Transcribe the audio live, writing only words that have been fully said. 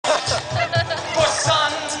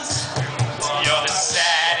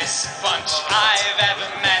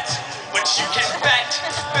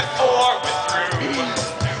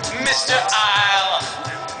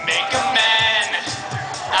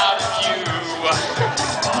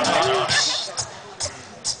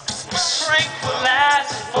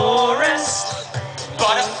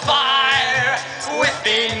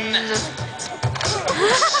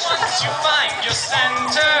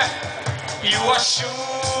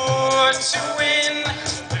sure to win.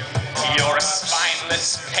 You're a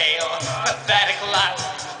spineless, pale, pathetic lot,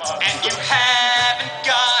 and you haven't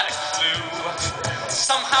got a clue.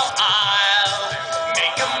 Somehow I'll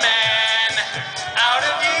make a man out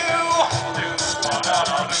of you.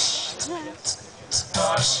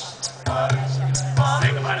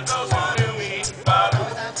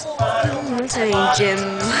 What's her name? Jim.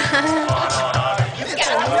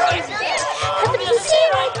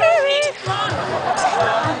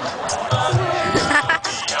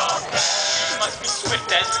 Must be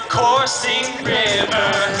swift as the coursing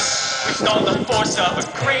river, with all the force of a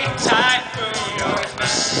great typhoon,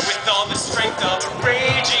 with all the strength of a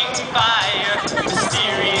raging fire,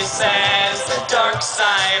 mysterious as the dark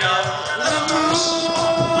side of the moon.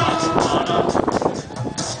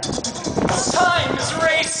 Time is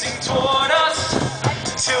racing toward us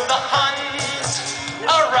till the Huns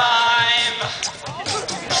arrive.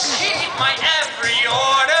 Heed my every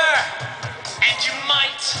order, and you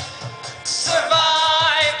might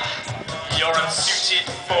survive. You're unsuited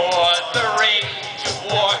for the rage of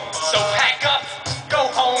war, so pack up, go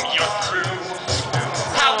home, you're through.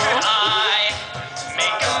 How could I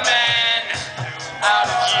make a man out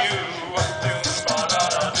of you?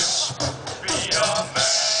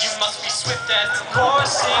 You must be swift as the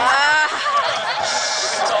coursing.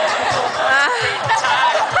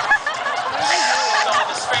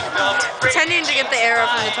 Pretending to get the arrow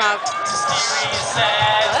from the top.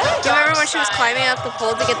 Do you remember when she was climbing up the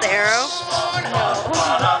pole to get the arrow? No.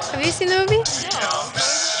 Have you seen the movie?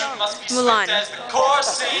 Mulan.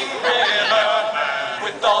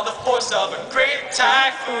 With all the force of a great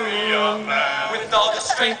typhoon, with all the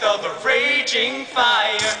strength of a raging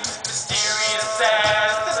fire, mysterious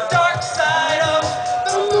as